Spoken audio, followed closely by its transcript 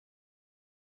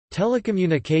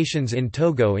Telecommunications in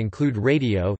Togo include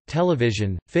radio,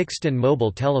 television, fixed and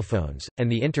mobile telephones,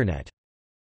 and the Internet.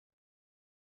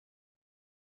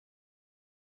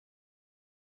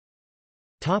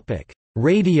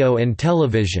 Radio and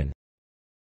television.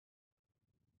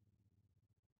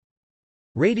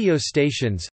 Radio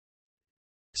stations.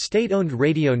 State-owned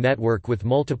radio network with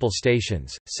multiple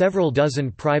stations, several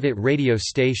dozen private radio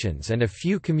stations and a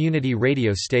few community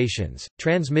radio stations.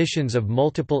 Transmissions of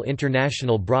multiple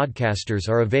international broadcasters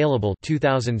are available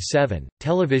 2007.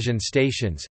 Television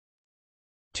stations.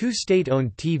 2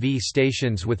 state-owned TV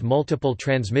stations with multiple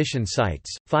transmission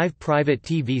sites, 5 private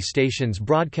TV stations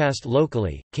broadcast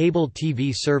locally. Cable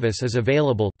TV service is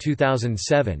available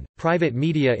 2007. Private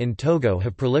media in Togo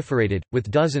have proliferated,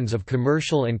 with dozens of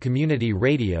commercial and community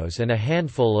radios and a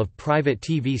handful of private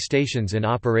TV stations in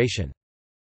operation.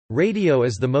 Radio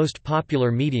is the most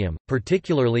popular medium,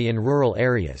 particularly in rural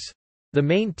areas. The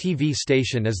main TV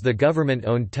station is the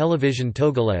government-owned Télévision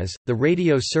Togolaise. The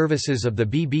radio services of the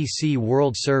BBC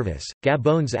World Service,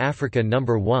 Gabon's Africa No.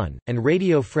 1, and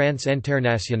Radio France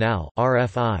Internationale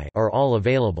 (RFI) are all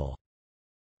available.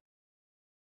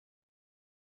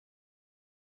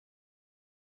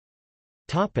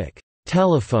 Topic: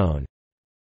 Telephone.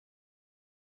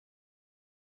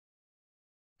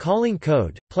 Calling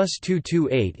code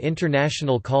 +228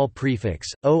 international call prefix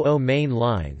 00 main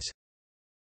lines.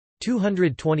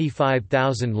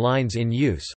 225,000 lines in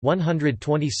use,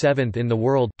 127th in the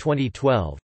world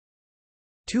 2012.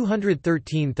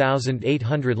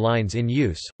 213,800 lines in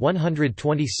use,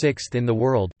 126th in the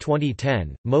world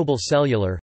 2010. Mobile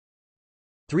cellular.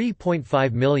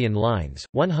 3.5 million lines,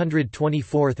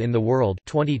 124th in the world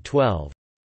 2012.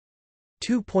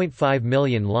 2.5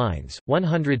 million lines,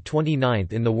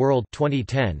 129th in the world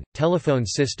 2010. Telephone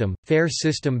system, FAIR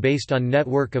system based on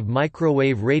network of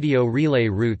microwave radio relay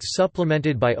routes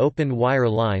supplemented by open wire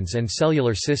lines and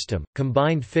cellular system,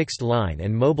 combined fixed line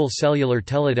and mobile cellular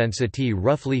teledensity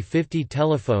roughly 50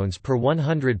 telephones per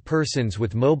 100 persons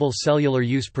with mobile cellular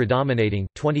use predominating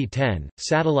 2010.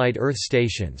 Satellite Earth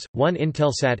stations, 1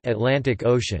 Intelsat Atlantic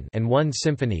Ocean and 1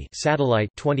 Symphony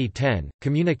satellite 2010.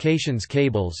 Communications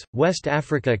cables, West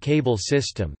Africa Cable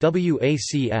System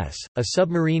WACS, a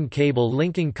submarine cable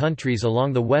linking countries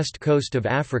along the west coast of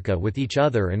Africa with each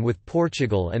other and with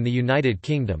Portugal and the United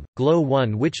Kingdom.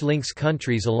 GLO-1 which links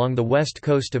countries along the west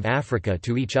coast of Africa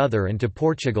to each other and to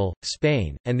Portugal,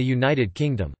 Spain, and the United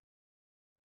Kingdom.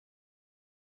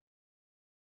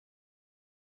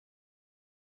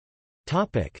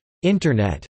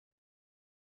 Internet.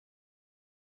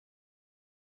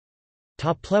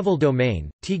 Top-level domain,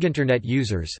 Internet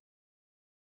users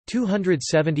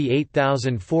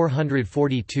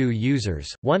 278,442 users,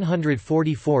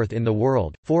 144th in the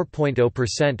world,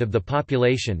 4.0% of the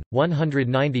population,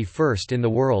 191st in the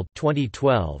world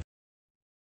 2012.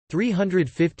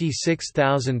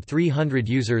 356,300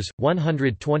 users,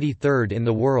 123rd in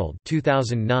the world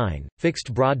 2009,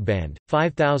 fixed broadband,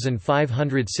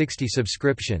 5,560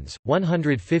 subscriptions,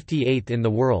 158th in the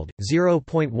world,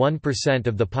 0.1%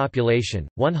 of the population,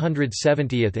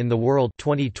 170th in the world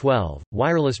 2012,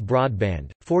 wireless broadband,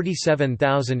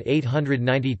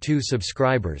 47,892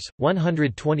 subscribers,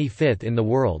 125th in the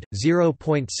world,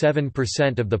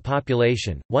 0.7% of the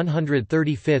population,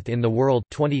 135th in the world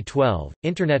 2012,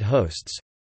 Internet hosts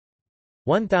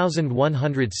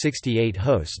 1,168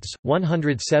 hosts,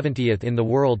 170th in the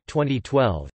world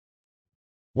 2012.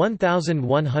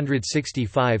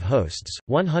 1,165 hosts,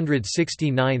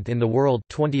 169th in the world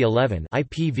 2011.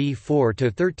 IPv4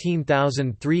 to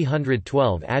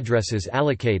 13,312 addresses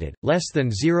allocated, less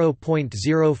than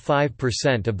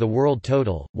 0.05% of the world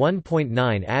total,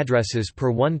 1.9 addresses per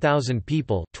 1,000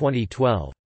 people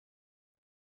 2012.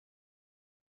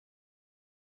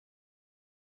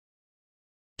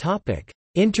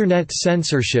 Internet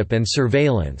censorship and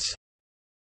surveillance.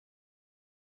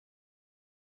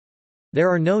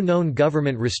 There are no known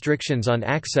government restrictions on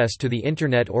access to the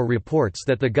Internet or reports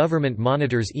that the government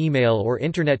monitors email or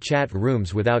Internet chat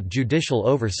rooms without judicial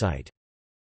oversight.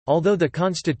 Although the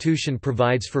Constitution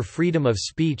provides for freedom of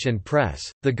speech and press,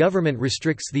 the government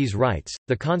restricts these rights.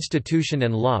 The Constitution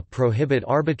and law prohibit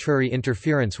arbitrary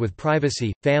interference with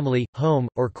privacy, family, home,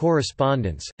 or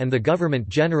correspondence, and the government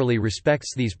generally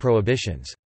respects these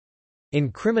prohibitions.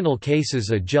 In criminal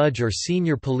cases, a judge or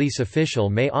senior police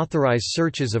official may authorize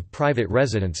searches of private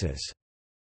residences.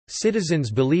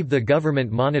 Citizens believe the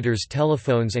government monitors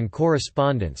telephones and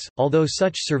correspondence, although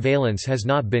such surveillance has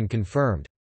not been confirmed.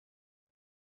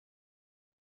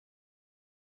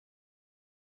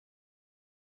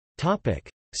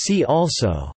 See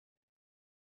also: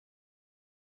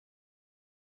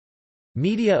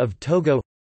 Media of Togo,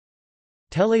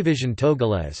 Télévision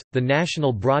Togolaise, the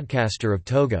national broadcaster of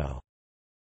Togo.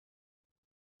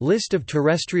 List of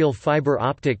terrestrial fiber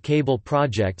optic cable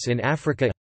projects in Africa.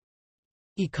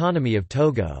 Economy of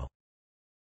Togo.